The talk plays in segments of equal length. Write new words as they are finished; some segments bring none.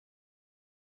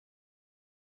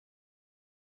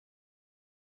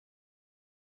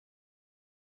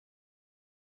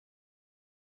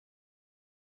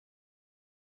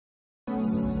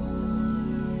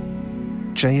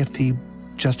JFD,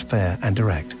 just fair and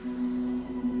direct.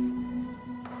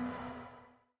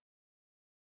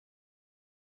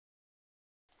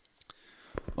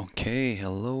 Okay,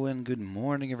 hello and good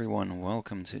morning everyone.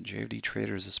 Welcome to JFD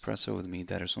Traders Espresso with me,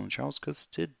 Darius Anucauskas.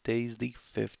 Today's the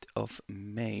 5th of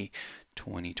May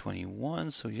 2021.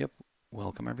 So yep,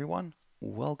 welcome everyone.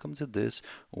 Welcome to this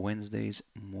Wednesday's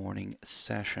morning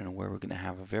session where we're going to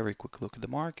have a very quick look at the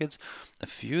markets, a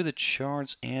few of the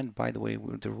charts, and by the way,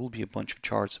 there will be a bunch of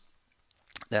charts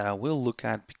that I will look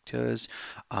at because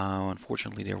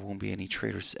unfortunately there won't be any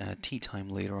traders tea time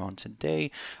later on today.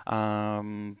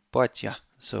 But yeah,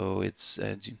 so it's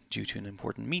due to an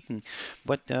important meeting.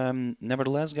 But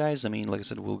nevertheless, guys, I mean, like I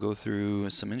said, we'll go through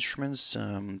some instruments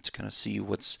to kind of see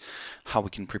how we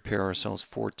can prepare ourselves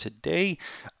for today.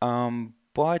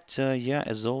 But yeah,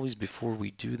 as always, before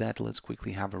we do that, let's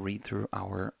quickly have a read through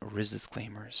our risk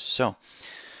disclaimers. So,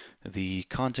 the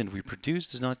content we produce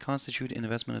does not constitute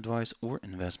investment advice or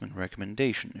investment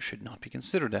recommendation, should not be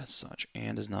considered as such,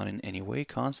 and does not in any way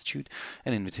constitute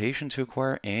an invitation to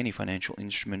acquire any financial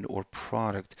instrument or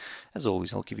product. As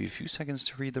always, I'll give you a few seconds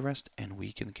to read the rest and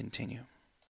we can continue.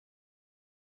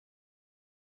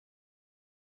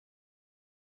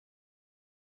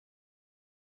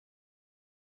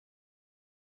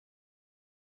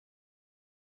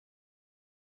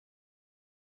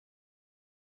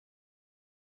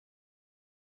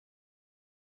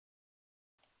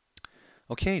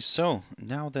 Okay, so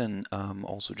now then,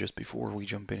 also just before we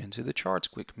jump into the charts,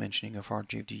 quick mentioning of our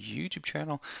JFD YouTube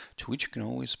channel, to which you can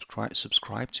always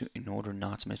subscribe to in order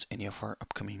not to miss any of our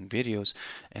upcoming videos.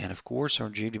 And of course, our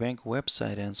JFD Bank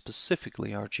website and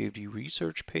specifically our JFD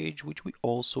research page, which we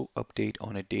also update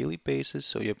on a daily basis.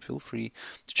 So yeah, feel free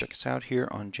to check us out here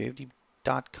on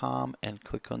jfd.com and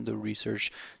click on the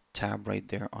research tab right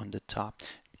there on the top.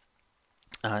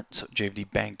 So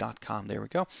jfdbank.com, there we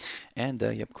go, and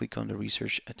yep, click on the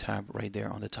research tab right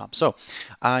there on the top. So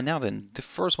now then, the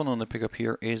first one on the pickup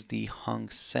here is the Hang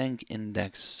Seng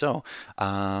Index. So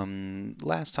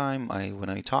last time when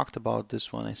I talked about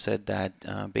this one, I said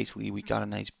that basically we got a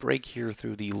nice break here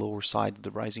through the lower side of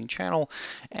the rising channel,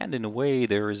 and in a way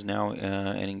there is now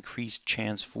an increased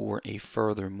chance for a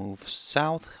further move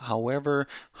south. However,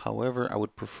 I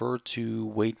would prefer to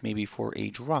wait maybe for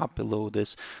a drop below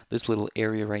this little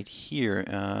area right here,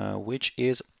 which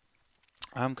is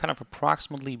kind of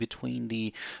approximately between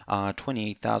the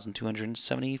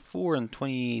 28,274 and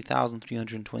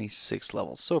 28,326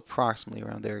 levels. So approximately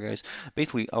around there, guys.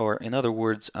 Basically, or in other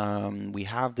words, we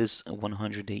have this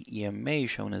 100-day EMA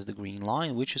shown as the green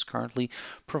line, which is currently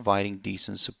providing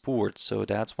decent support. So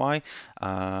that's why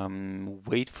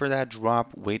wait for that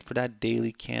drop, wait for that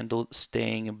daily candle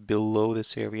staying below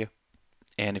this area.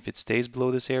 And if it stays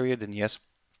below this area, then yes,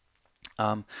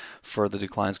 further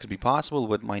declines could be possible,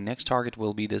 but my next target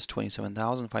will be this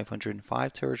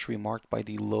 27,505 territory marked by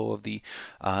the low of the,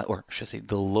 or should I say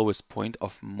the lowest point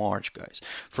of March, guys.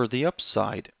 For the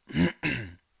upside,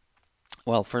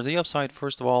 well, for the upside,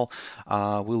 first of all,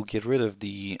 we'll get rid of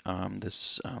the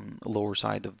this lower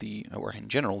side of the, or in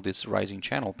general, this rising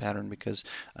channel pattern, because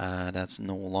that's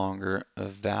no longer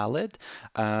valid.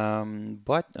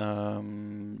 But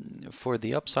for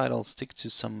the upside, I'll stick to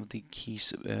some of the key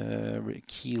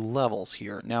levels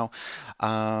here. Now,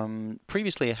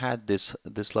 previously I had this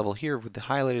level here with the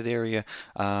highlighted area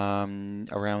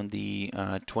around the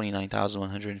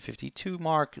 29,152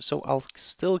 mark. So I'll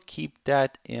still keep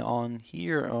that on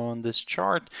here on this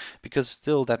chart, because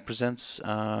still that presents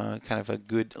kind of a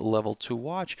good level to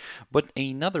watch. But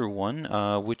another one,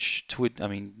 which to it, I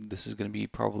mean, this is going to be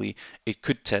probably, it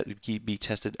could be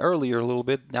tested earlier a little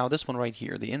bit. Now this one right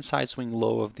here, the inside swing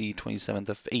low of the 27th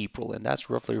of April, and that's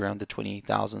roughly around the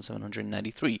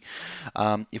 28,793.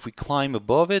 If we climb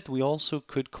above it, we also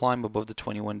could climb above the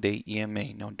 21-day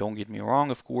EMA. Now don't get me wrong,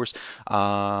 of course,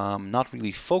 not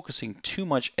really focusing too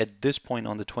much at this point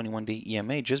on the 21-day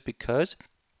EMA, just because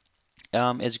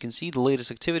as you can see, the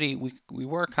latest activity, we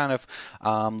were kind of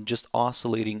just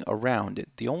oscillating around it.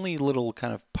 The only little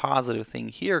kind of positive thing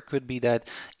here could be that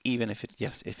even if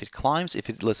it climbs,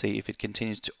 let's say if it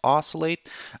continues to oscillate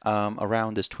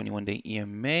around this 21-day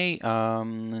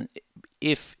EMA,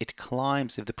 if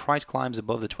the price climbs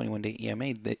above the 21-day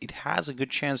EMA, it has a good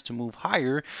chance to move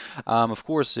higher. Of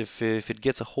course, if it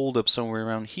gets a hold up somewhere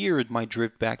around here, it might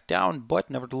drift back down, but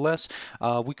nevertheless,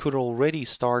 we could already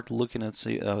start looking at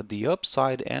the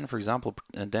upside and, for example,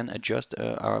 then adjust,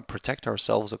 protect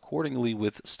ourselves accordingly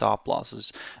with stop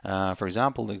losses. For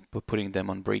example, like putting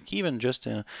them on break even just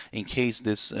in case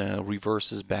this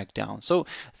reverses back down. So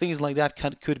things like that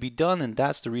could be done, and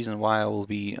that's the reason why I will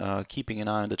be keeping an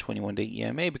eye on the 21-day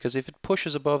EMA, because if it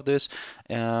pushes above this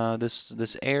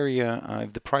this area,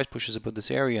 if the price pushes above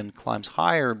this area and climbs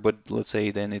higher, but let's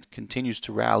say then it continues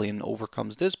to rally and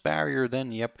overcomes this barrier,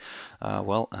 then yep,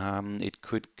 it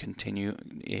could continue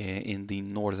in the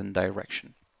northern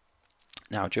direction.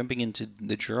 Now, jumping into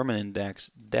the German index,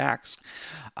 DAX.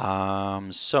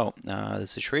 The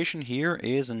situation here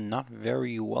is not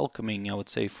very welcoming, I would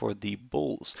say, for the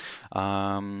bulls.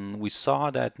 We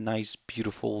saw that nice,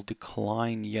 beautiful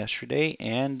decline yesterday,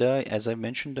 and as I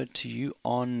mentioned to you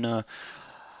on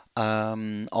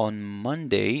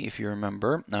Monday, if you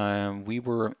remember, we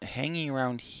were hanging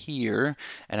around here,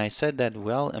 and I said that,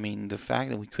 well, I mean, the fact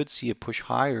that we could see a push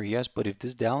higher, yes, but if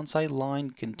this downside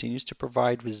line continues to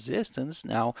provide resistance,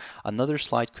 now another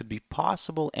slide could be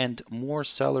possible, and more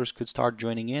sellers could start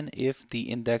joining in if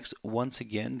the index once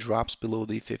again drops below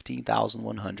the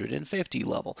 15,150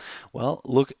 level. Well,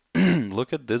 look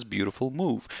look at this beautiful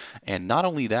move. And not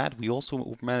only that, we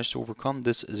also managed to overcome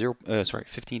this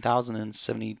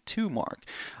 15,072 mark.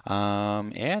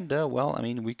 Well, I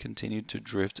mean, we continued to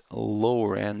drift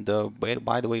lower. And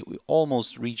by the way, we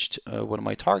almost reached one of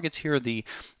my targets here, the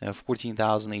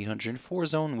 14,804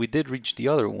 zone. We did reach the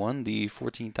other one, the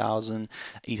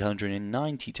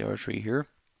 14,890 territory here.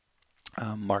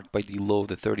 Marked by the low of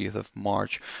the 30th of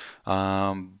March,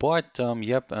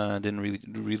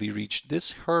 didn't really reach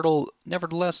this hurdle.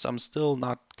 Nevertheless, I'm still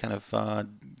not kind of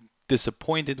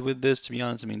disappointed with this, to be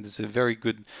honest. I mean, this is a very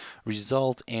good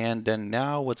result. And then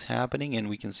now what's happening, and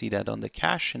we can see that on the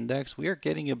cash index, we are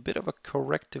getting a bit of a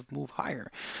corrective move higher.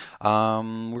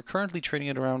 We're currently trading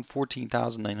at around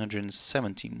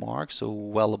 14,970 mark, so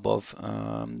well above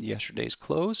yesterday's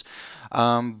close,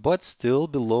 but still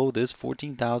below this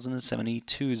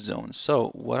 14,072 zone.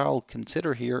 So what I'll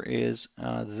consider here is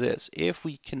this: if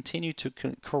we continue to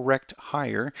correct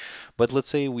higher, but let's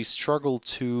say we struggle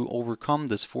to overcome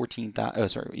this 15,072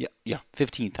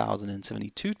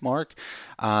 mark,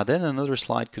 then another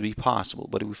slide could be possible.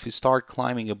 But if we start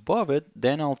climbing above it,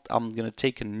 then I'm going to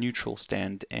take a neutral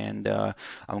stand, and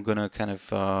I'm going to kind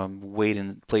of wait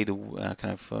and play the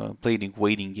play the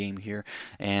waiting game here.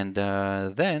 And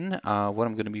then what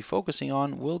I'm going to be focusing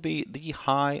on will be the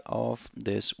high of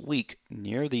this week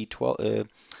near the 12.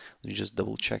 Let me just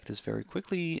double check this very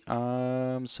quickly.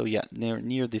 So yeah,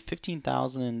 near the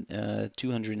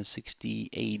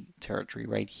 15,268 territory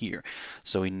right here.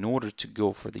 So in order to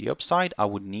go for the upside, I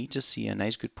would need to see a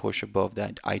nice good push above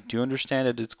that. I do understand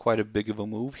that it's quite a big of a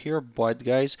move here, but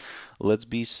guys, let's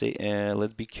be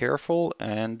careful,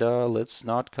 and let's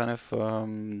not kind of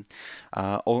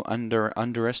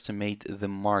underestimate the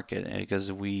market,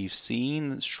 because we've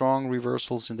seen strong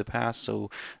reversals in the past.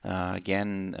 So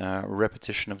again,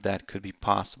 repetition of that could be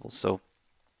possible. So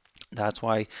that's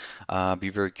why be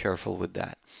very careful with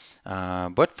that.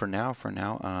 But for now,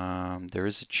 there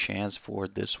is a chance for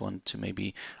this one to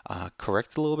maybe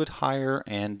correct a little bit higher,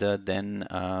 and then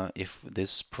if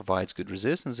this provides good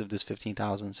resistance, if this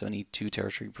 15,072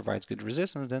 territory provides good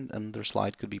resistance, then another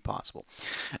slide could be possible.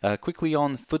 Quickly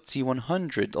on FTSE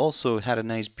 100, also had a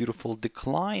nice beautiful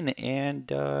decline,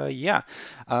 and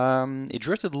it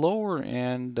drifted lower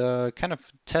and kind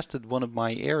of tested one of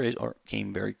my areas, or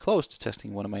came very close to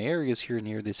testing one of my areas here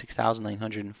near the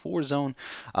 6,904 zone.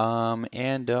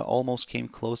 And almost came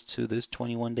close to this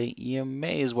 21-day EMA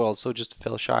as well. So just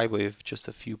fell shy with just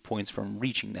a few points from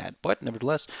reaching that. But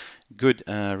nevertheless, good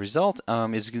result.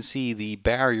 As you can see, the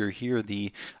barrier here,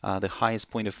 the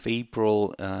highest point of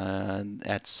April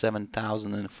at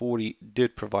 7,040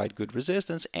 did provide good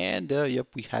resistance. And yep,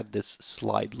 we had this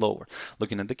slide lower.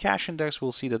 Looking at the cash index,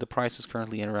 we'll see that the price is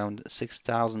currently at around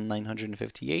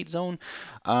 6,958 zone,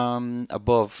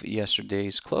 above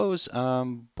yesterday's close,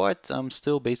 but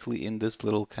still basically in this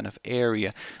little kind of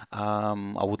area.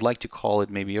 I would like to call it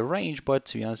maybe a range, but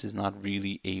to be honest, it's not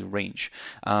really a range.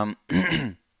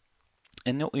 And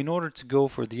in order to go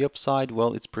for the upside,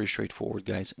 well, it's pretty straightforward,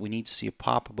 guys. We need to see a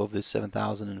pop above this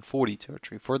 7,040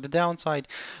 territory. For the downside,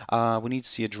 we need to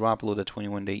see a drop below the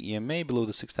 21-day EMA, below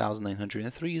the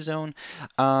 6,903 zone.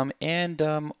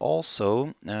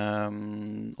 Also,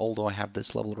 although I have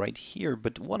this level right here,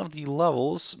 but one of the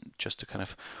levels, just to kind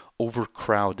of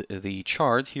overcrowd the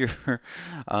chart here,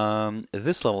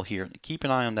 this level here, keep an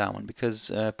eye on that one,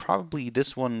 because probably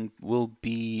this one will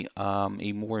be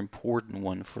a more important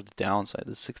one for the downside,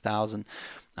 the 6,000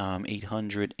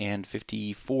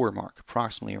 854 mark,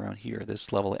 approximately around here.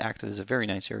 This level acted as a very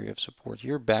nice area of support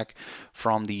here, back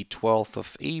from the 12th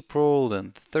of April,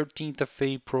 then 13th of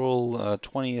April,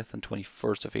 20th and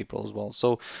 21st of April as well.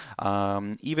 So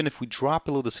even if we drop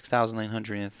below the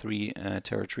 6,903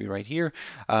 territory right here,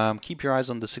 keep your eyes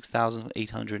on the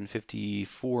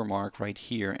 6,854 mark right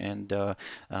here, and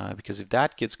because if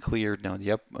that gets cleared, now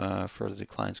further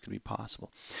declines could be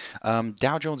possible.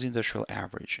 Dow Jones Industrial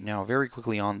Average. Now, very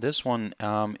quickly on this one,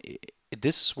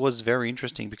 this was very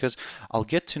interesting because I'll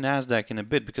get to NASDAQ in a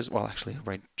bit because, well, actually,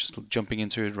 right, just jumping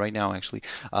into it right now, actually,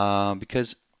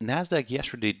 because NASDAQ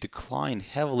yesterday declined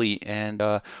heavily, and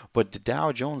but the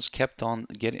Dow Jones kept on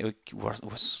getting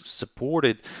was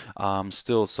supported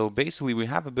still. So basically, we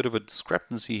have a bit of a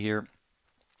discrepancy here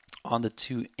on the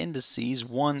two indices.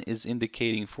 One is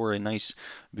indicating for a nice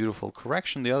beautiful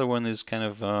correction, the other one is kind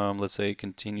of let's say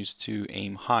continues to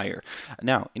aim higher.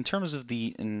 Now in terms of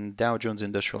the Dow Jones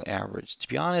Industrial Average, to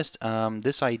be honest,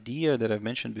 this idea that I've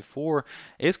mentioned before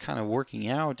is kind of working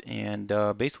out, and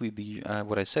basically the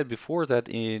what I said before, that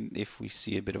if we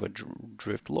see a bit of a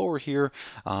drift lower here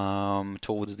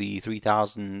towards the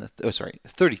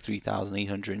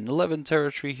 33,811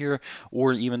 territory here,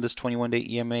 or even this 21-day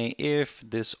EMA, if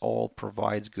this all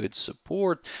provides good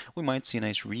support, we might see a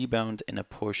nice rebound and a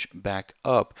push back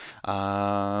up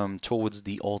towards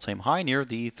the all-time high near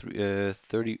the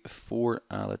 34.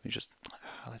 Let me just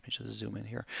zoom in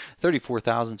here.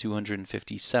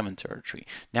 34,257 territory.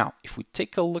 Now, if we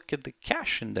take a look at the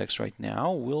cash index right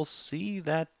now, we'll see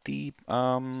that the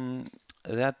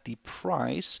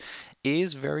price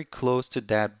is very close to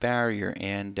that barrier,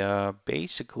 and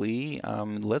basically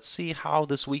let's see how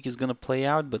this week is going to play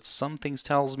out, but some things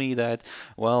tells me that,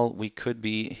 well, we could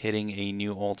be hitting a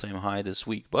new all-time high this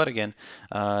week. But again,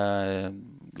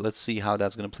 let's see how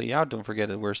that's going to play out. Don't forget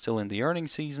that we're still in the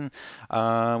earnings season.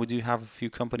 We do have a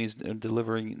few companies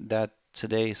delivering that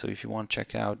today, so if you want to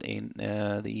check out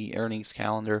the earnings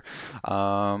calendar,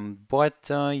 for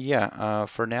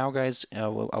now, guys, I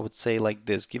would say like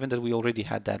this: given that we already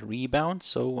had that rebound,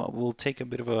 so we'll take a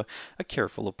bit of a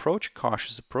careful approach,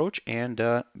 cautious approach,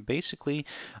 and basically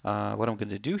what I'm going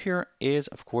to do here is,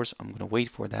 of course, I'm going to wait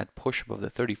for that push above the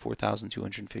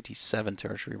 34,257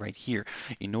 territory right here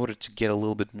in order to get a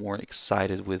little bit more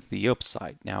excited with the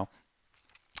upside. Now,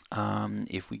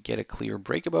 if we get a clear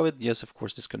break above it, yes, of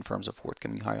course, this confirms a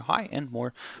forthcoming higher high and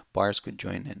more buyers could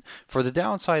join in. For the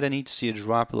downside, I need to see a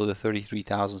drop below the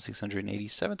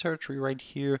 33,687 territory right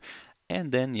here.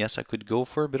 And then, yes, I could go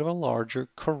for a bit of a larger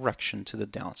correction to the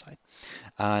downside.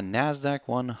 NASDAQ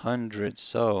 100.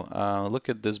 So look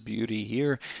at this beauty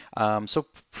here. So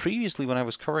previously, when I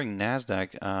was covering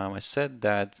NASDAQ, I said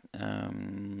that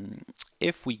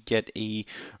if we get a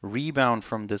rebound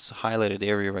from this highlighted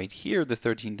area right here, the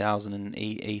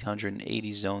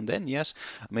 13,880 zone, then yes,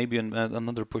 maybe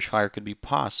another push higher could be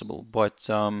possible. But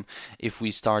if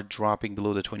we start dropping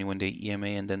below the 21-day EMA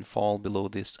and then fall below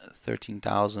this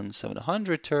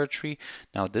 13,700 territory,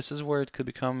 now this is where it could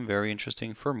become very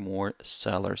interesting for more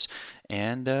sellers.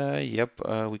 And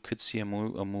we could see a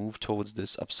move towards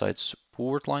this upside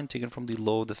support line taken from the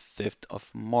low the 5th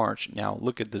of March. Now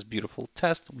look at this beautiful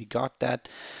test. We got that.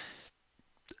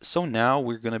 So now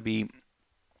we're going to be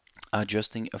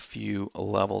adjusting a few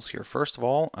levels here. First of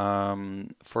all,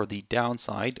 for the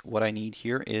downside, what I need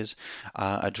here is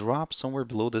a drop somewhere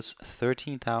below this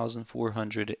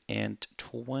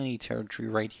 13,420 territory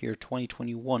right here,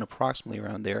 2021, approximately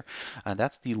around there.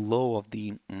 That's the low of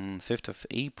the 5th of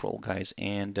April, guys.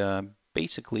 And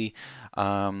basically,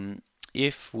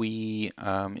 if we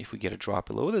get a drop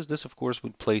below this of course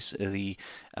would place the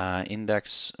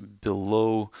index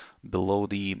below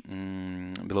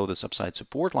this upside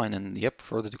support line, and yep,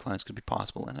 further declines could be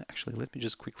possible. And actually, let me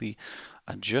just quickly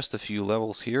adjust a few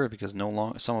levels here because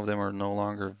some of them are no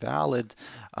longer valid.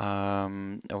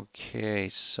 Okay,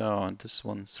 so this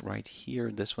one's right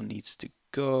here. This one needs to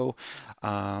go.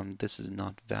 This is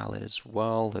not valid as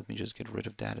well. Let me just get rid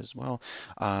of that as well.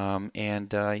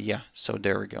 Yeah, so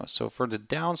there we go. So for the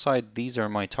downside, these are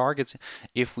my targets.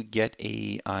 If we get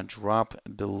a drop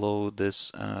below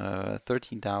this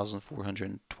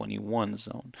 13,421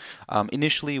 zone,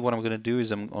 initially what I'm going to do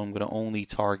is I'm going to only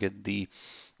target the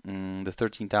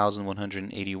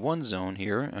 13,181 zone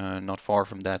here, not far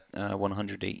from that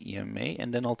 100-day EMA,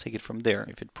 and then I'll take it from there.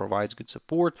 If it provides good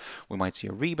support, we might see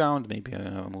a rebound, maybe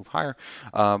a move higher.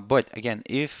 But again,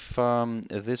 if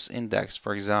this index,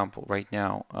 for example, right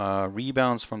now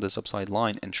rebounds from this upside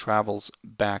line and travels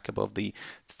back above the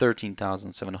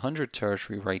 13,700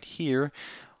 territory right here,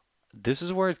 this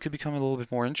is where it could become a little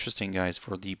bit more interesting, guys,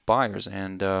 for the buyers.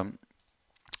 And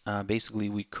basically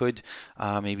we could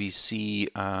maybe see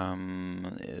a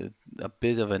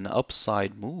bit of an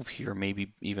upside move here,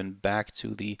 maybe even back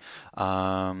to the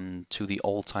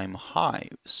all-time high.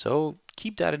 So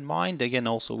keep that in mind. Again,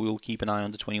 also we'll keep an eye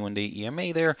on the 21-day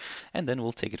EMA there, and then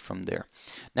we'll take it from there.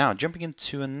 Now jumping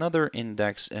into another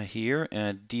index here,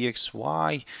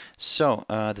 DXY. So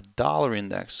the dollar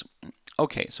index.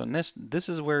 Okay, so this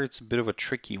is where it's a bit of a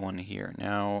tricky one here.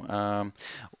 Now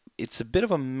it's a bit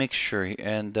of a mixture,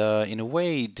 and in a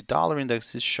way the dollar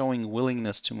index is showing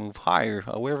willingness to move higher.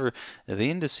 However, the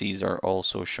indices are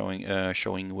also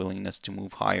showing willingness to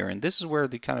move higher, and this is where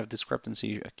the kind of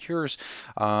discrepancy occurs.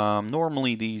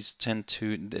 Normally these tend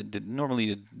to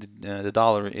normally the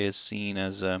dollar is seen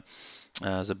as a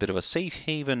bit of a safe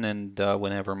haven, and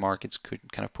whenever markets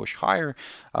could kind of push higher,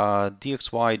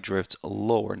 DXY drifts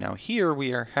lower. Now here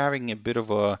we are having a bit of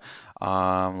a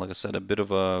like I said, a bit of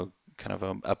a kind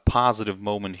of a positive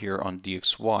moment here on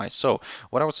DXY. So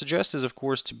what I would suggest is, of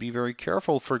course, to be very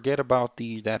careful, forget about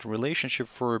that relationship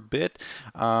for a bit,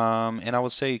 and I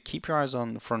would say keep your eyes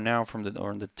on for now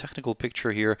on the technical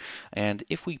picture here, and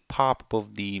if we pop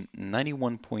above the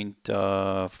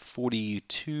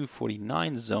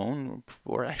 91.4249 zone,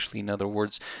 or actually in other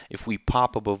words, if we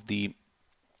pop above the,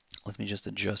 let me just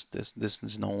adjust this. This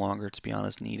is no longer, to be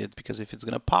honest, needed, because if it's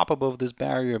going to pop above this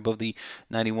barrier, above the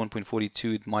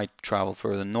 91.42, it might travel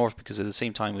further north, because at the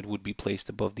same time it would be placed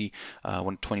above the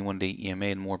 21-day EMA,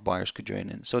 and more buyers could join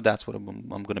in. So that's what I'm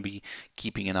going to be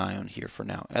keeping an eye on here for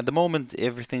now. At the moment,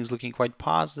 everything's looking quite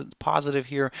positive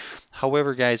here.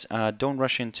 However, guys, don't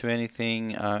rush into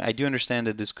anything. I do understand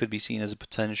that this could be seen as a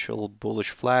potential bullish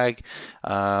flag,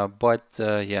 but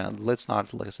yeah, let's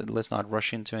not, like I said, let's not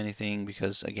rush into anything,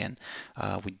 because again,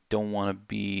 we don't want to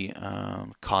be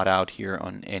caught out here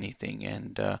on anything,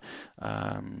 and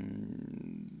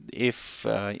if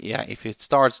it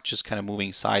starts just kind of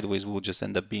moving sideways, we'll just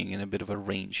end up being in a bit of a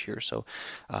range here. So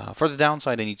for the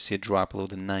downside, I need to see a drop below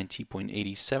the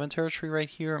 90.87 territory right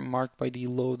here, marked by the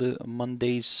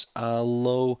Monday's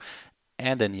low,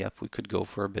 and then yep, we could go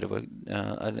for a bit of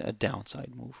a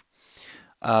downside move.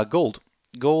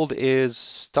 Gold is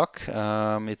stuck.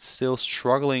 It's still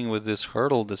struggling with this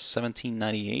hurdle, this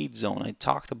 1798 zone. I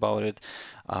talked about it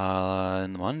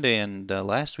on Monday and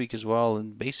last week as well,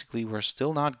 and basically we're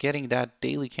still not getting that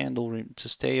daily candle to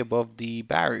stay above the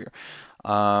barrier.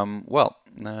 What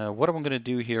I'm going to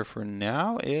do here for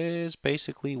now is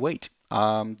basically wait.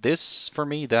 This, for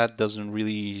me, that doesn't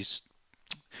really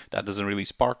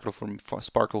sparkle for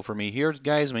me here,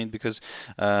 guys. I mean, because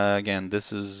again,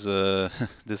 this is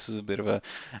this is a bit of a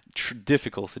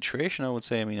difficult situation, I would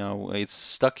say. I mean, it's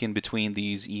stuck in between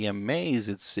these EMAs.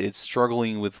 It's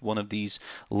struggling with one of these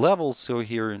levels. So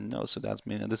here, no. So that's,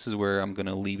 this is where I'm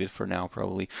gonna leave it for now,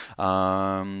 probably.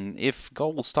 If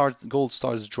gold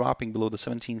starts dropping below the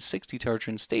 1760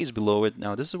 territory and stays below it,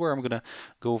 now this is where I'm gonna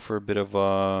go for a bit of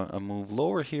a move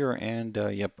lower here, and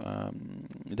yep,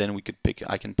 then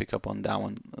I can pick up on that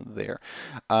one there.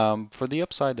 For the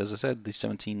upside, as I said, the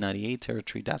 1798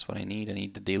 territory, that's what I need. I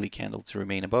need the daily candle to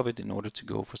remain above it in order to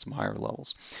go for some higher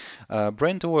levels.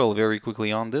 Brent oil, very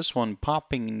quickly on this one,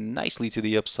 popping nicely to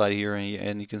the upside here,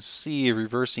 and you can see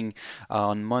reversing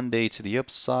on Monday to the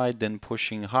upside, then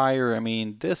pushing higher. I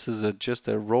mean, this is just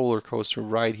a roller coaster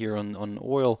ride here on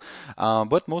oil.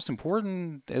 But most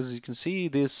important, as you can see,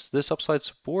 this upside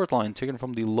support line taken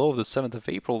from the low of the 7th of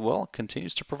April, well,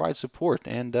 continues to provide support.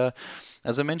 And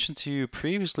as I mentioned to you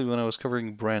previously when I was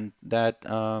covering Brent, that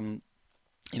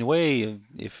in a way,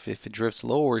 if it drifts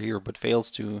lower here but fails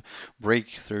to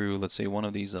break through, let's say, one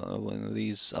of these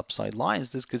upside lines,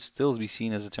 this could still be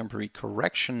seen as a temporary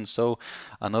correction. So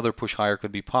another push higher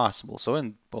could be possible. So,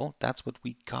 and well, that's what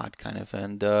we got, kind of.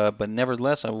 And but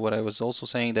nevertheless, what I was also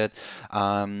saying, that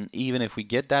even if we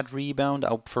get that rebound,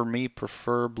 for me,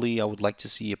 preferably, I would like to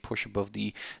see a push above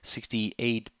the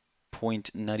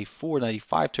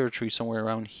 68.94-95 territory, somewhere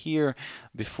around here,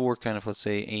 before kind of, let's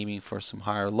say, aiming for some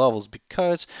higher levels,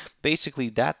 because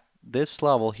basically this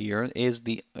level here is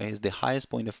the highest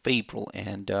point of April,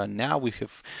 and now we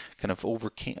have kind of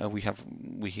overcome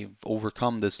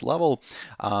this level,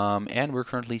 and we're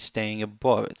currently staying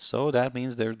above it. So that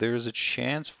means there's a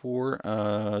chance for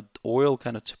oil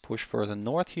kind of to push further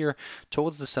north here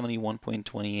towards the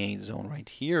 71.28 zone right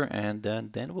here, and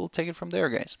then we'll take it from there,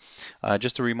 guys.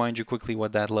 Just to remind you quickly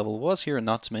what that level was here,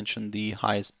 not to mention the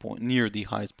highest point, near the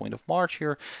highest point of March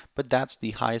here, but that's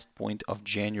the highest point of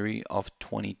January of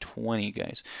 2020,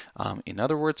 guys. In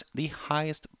other words, the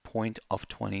highest point of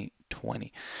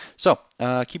 2020. So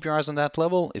keep your eyes on that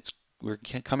level. It's we're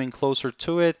coming closer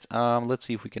to it. Let's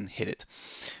see if we can hit it.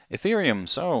 Ethereum,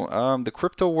 so the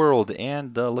crypto world,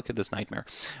 and look at this nightmare.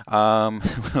 Well,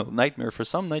 nightmare for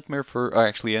some, nightmare for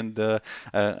actually, and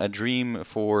a dream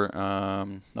for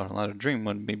not a dream,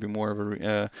 but maybe more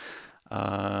of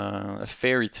a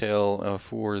fairy tale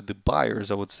for the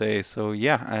buyers, I would say. So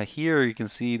yeah, here you can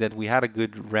see that we had a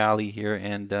good rally here,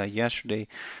 and yesterday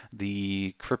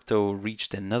the crypto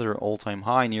reached another all-time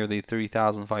high near the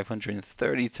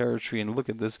 30,530 territory, and look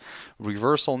at this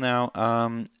reversal now.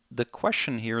 The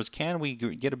question here is, can we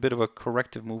get a bit of a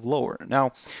corrective move lower?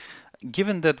 Now,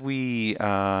 given that we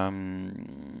don't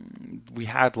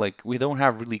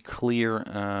have really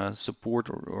clear support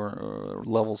or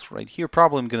levels right here,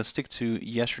 probably I'm going to stick to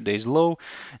yesterday's low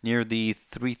near the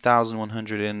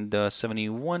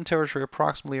 3,171 territory,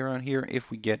 approximately around here. If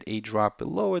we get a drop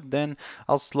below it, then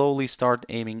I'll slowly start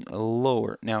aiming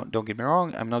lower. Now, don't get me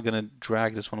wrong, I'm not going to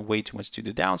drag this one way too much to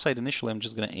the downside. Initially, I'm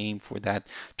just going to aim for that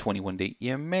 21-day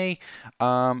EMA.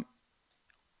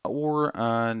 Or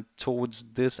towards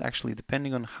this, actually,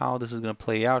 depending on how this is going to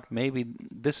play out. Maybe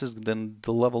this is then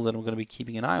the level that I'm going to be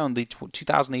keeping an eye on, the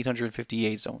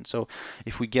 2,858 zone. So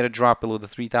if we get a drop below the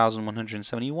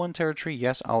 3,171 territory,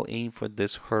 yes, I'll aim for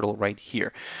this hurdle right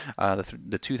here,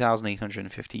 the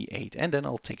 2,858, and then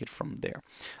I'll take it from there.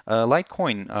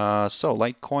 Litecoin, so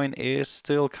Litecoin is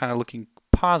still kind of looking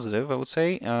positive, I would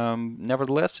say.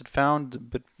 Nevertheless,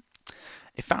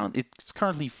 it's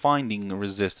currently finding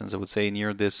resistance, I would say,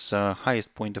 near this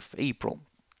highest point of April,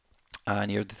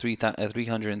 near the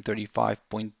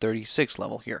 335.36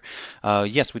 level here.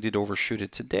 Yes, we did overshoot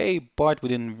it today, but we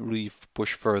didn't really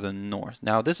push further north.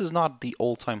 Now, this is not the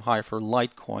all-time high for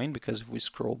Litecoin, because if we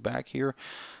scroll back here,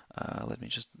 let me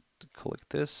just click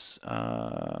this.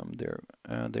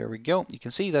 There we go. You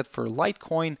can see that for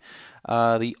Litecoin,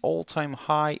 the all-time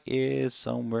high is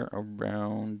somewhere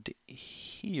around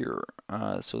here.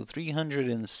 So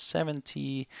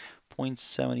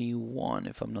 370.71,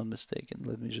 if I'm not mistaken.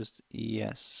 Let me just,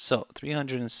 yes. So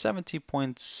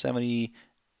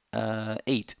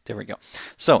 370.78. There we go.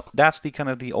 So that's the kind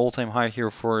of the all-time high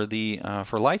here for the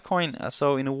for Litecoin.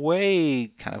 So in a way,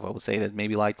 kind of, I would say that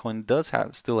maybe Litecoin does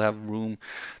still have room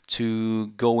to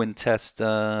go and test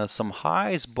some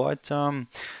highs, but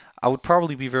I would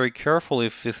probably be very careful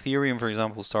if Ethereum, for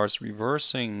example, starts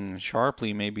reversing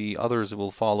sharply. Maybe others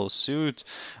will follow suit,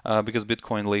 because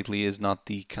Bitcoin lately is not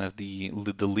the kind of the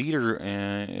leader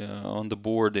on the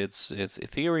board. It's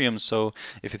Ethereum. So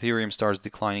if Ethereum starts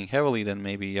declining heavily, then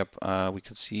maybe yep, we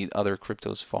could see other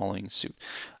cryptos following suit.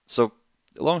 So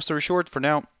long story short, for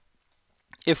now,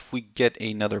 if we get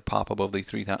another pop above the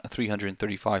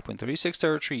 335.36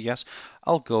 territory, yes,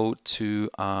 I'll go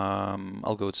to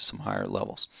some higher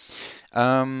levels.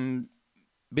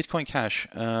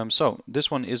 BitcoinCash. So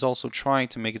this one is also trying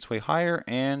to make its way higher,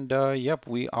 and yep,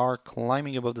 we are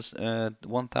climbing above this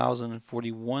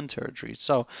 1,041 territory.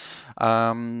 So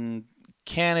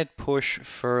can it push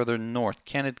further north?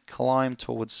 Can it climb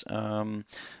towards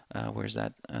where's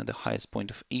that? The highest point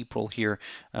of April here,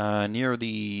 near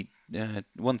the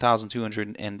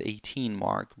 1,218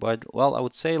 mark. But well, I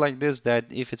would say like this, that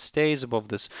if it stays above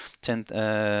this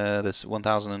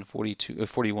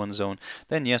 1,041 zone,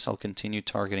 then yes, I'll continue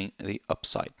targeting the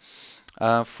upside.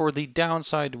 For the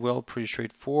downside, well, pretty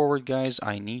straightforward, guys.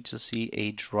 I need to see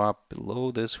a drop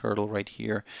below this hurdle right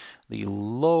here, the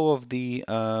low of the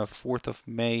 4th of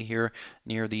May here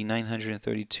near the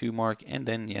 932 mark, and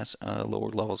then yes,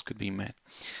 lower levels could be met.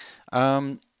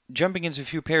 Jumping into a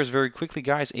few pairs very quickly,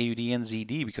 guys, AUD and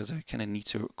ZD, because I kind of need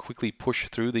to quickly push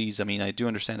through these. I mean, I do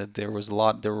understand that there were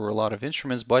a lot of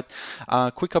instruments, but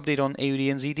quick update on AUD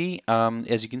and ZD.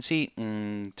 As you can see,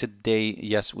 today,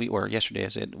 yesterday, I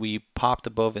said we popped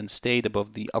above and stayed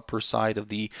above the upper side of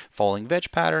the falling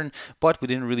wedge pattern, but we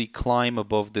didn't really climb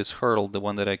above this hurdle, the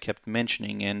one that I kept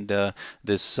mentioning, and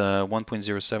this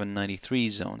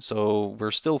 1.0793 zone. So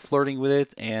we're still flirting with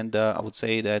it, and I would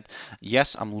say that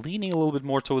yes, I'm leaning a little bit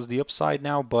more towards the upside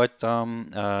now, but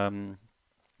I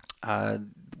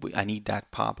need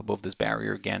that pop above this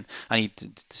barrier again. I need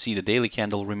to see the daily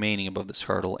candle remaining above this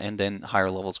hurdle, and then higher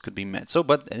levels could be met. So,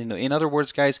 but in other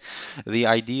words, guys, the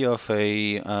idea of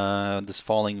this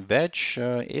falling wedge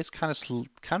is kind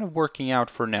of working out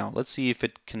for now. Let's see if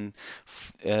it can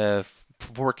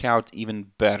work out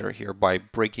even better here by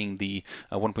breaking the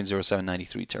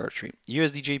 1.0793 territory.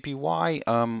 USD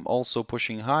JPY also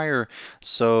pushing higher.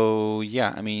 So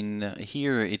yeah, I mean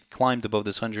here it climbed above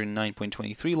this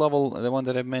 109.23 level, the one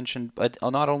that I mentioned. But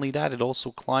not only that, it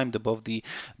also climbed above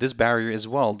this barrier as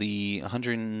well, the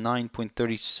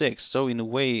 109.36. So in a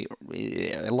way,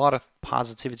 a lot of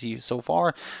positivity so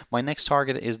far. My next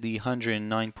target is the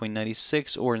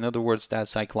 109.96, or in other words, that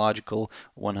psychological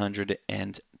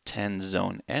 110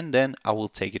 zone, and then I will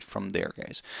take it from there,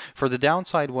 guys. For the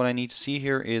downside, what I need to see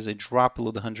here is a drop below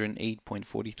the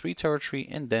 108.43 territory,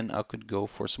 and then I could go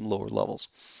for some lower levels.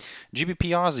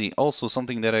 GBP Aussie, also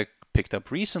something that I picked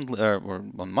up recently, or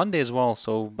on Monday as well.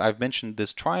 So I've mentioned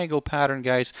this triangle pattern,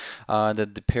 guys,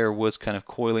 that the pair was kind of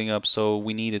coiling up. So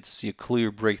we needed to see a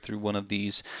clear breakthrough one of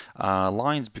these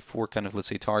lines before kind of, let's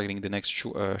say, targeting the next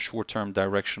short-term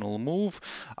directional move.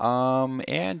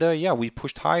 Yeah, we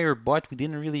pushed higher, but we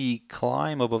didn't really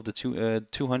climb above the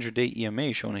 200-day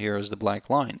EMA shown here as the black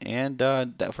line. And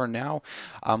that for now,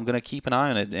 I'm gonna keep an eye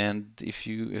on it. And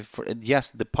yes,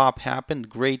 the pop happened,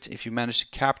 great. If you manage to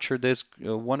capture this,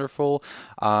 wonderful.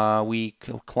 We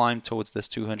climbed towards this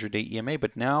 200-day EMA,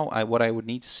 but now what I would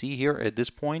need to see here at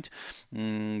this point,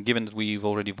 given that we've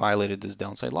already violated this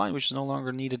downside line, which is no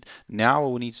longer needed, now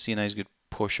we need to see a nice good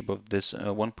push above this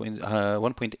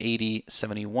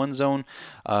 1.8071 zone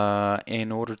in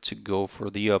order to go for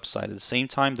the upside. At the same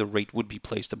time, the rate would be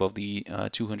placed above the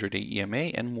 200-day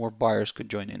EMA, and more buyers could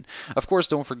join in. Of course,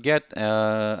 don't forget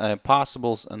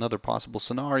another possible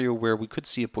scenario where we could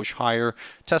see a push higher,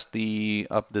 test this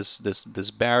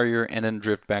barrier, and then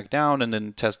drift back down, and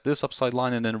then test this upside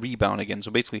line, and then rebound again.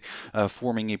 So basically,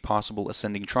 forming a possible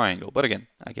ascending triangle. But again,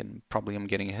 probably I'm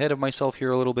getting ahead of myself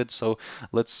here a little bit. So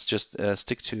let's just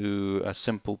stick to a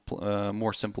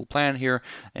more simple plan here,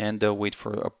 and wait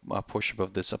for a push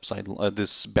above this upside,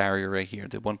 this barrier right here,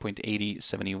 the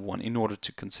 1.8071, in order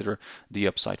to consider the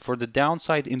upside. For the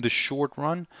downside, in the short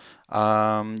run,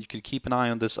 you could keep an eye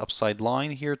on this upside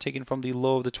line here, taken from the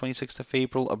low of the 26th of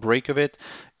April. A break of it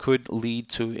could lead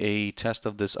to a test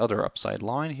of this other upside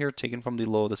line here, taken from the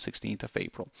low of the 16th of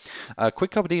April.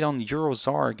 Quick update on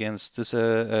EURUSD against this,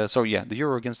 the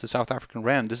euro against the South African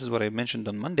rand. This is what I mentioned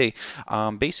on Monday.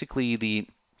 Basically, the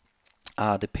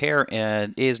pair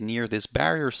is near this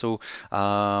barrier, so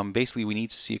basically we need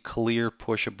to see a clear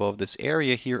push above this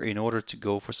area here in order to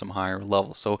go for some higher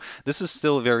levels. So this is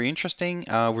still very interesting.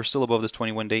 We're still above this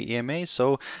 21-day EMA,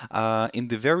 so in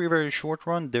the very short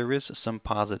run there is some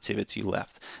positivity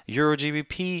left. Euro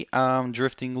GBP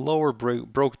drifting lower,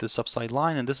 broke this upside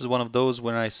line, and this is one of those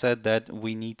when I said that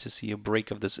we need to see a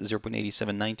break of this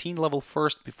 0.8719 level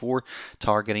first before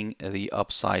targeting the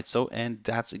upside. So, and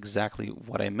that's exactly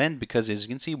what I meant, because as you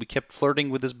can see, we kept flirting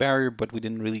with this barrier, but we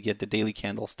didn't really get the daily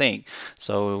candle staying.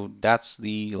 So that's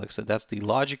like I said, that's the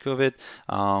logic of it.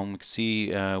 We can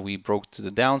see we broke to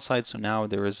the downside, so now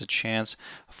there is a chance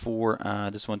for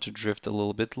this one to drift a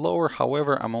little bit lower.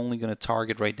 However, I'm only going to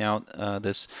target right now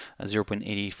this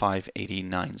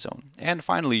 0.8589 zone. And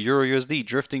finally, EURUSD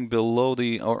drifting below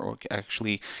the, or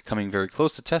actually coming very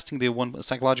close to testing the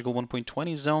psychological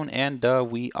 1.20 zone, and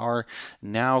we are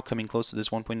now coming close to this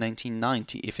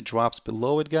 1.1990. If it drops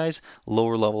below it, guys,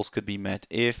 lower levels could be met.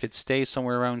 If it stays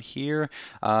somewhere around here,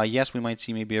 yes, we might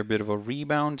see maybe a bit of a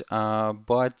rebound,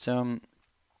 but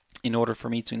in order for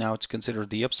me to now consider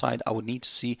the upside, I would need to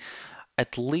see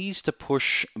at least a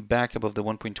push back above the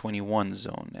 1.21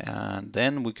 zone, and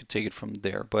then we could take it from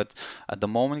there. But at the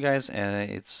moment, guys,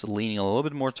 it's leaning a little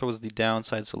bit more towards the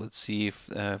downside, so let's see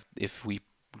if we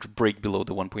break below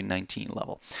the 1.19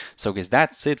 level. So guys,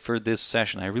 that's it for this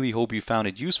session. I really hope you found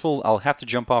it useful. I'll have to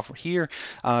jump off here.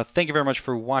 Thank you very much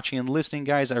for watching and listening,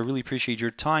 guys. I really appreciate your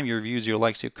time, your views, your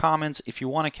likes, your comments. If you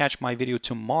want to catch my video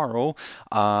tomorrow,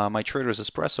 my Traders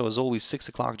Espresso is always 6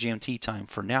 o'clock GMT time.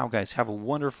 For now, guys, have a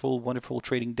wonderful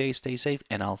trading day. Stay safe,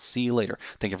 and I'll see you later.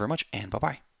 Thank you very much, and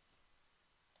bye-bye.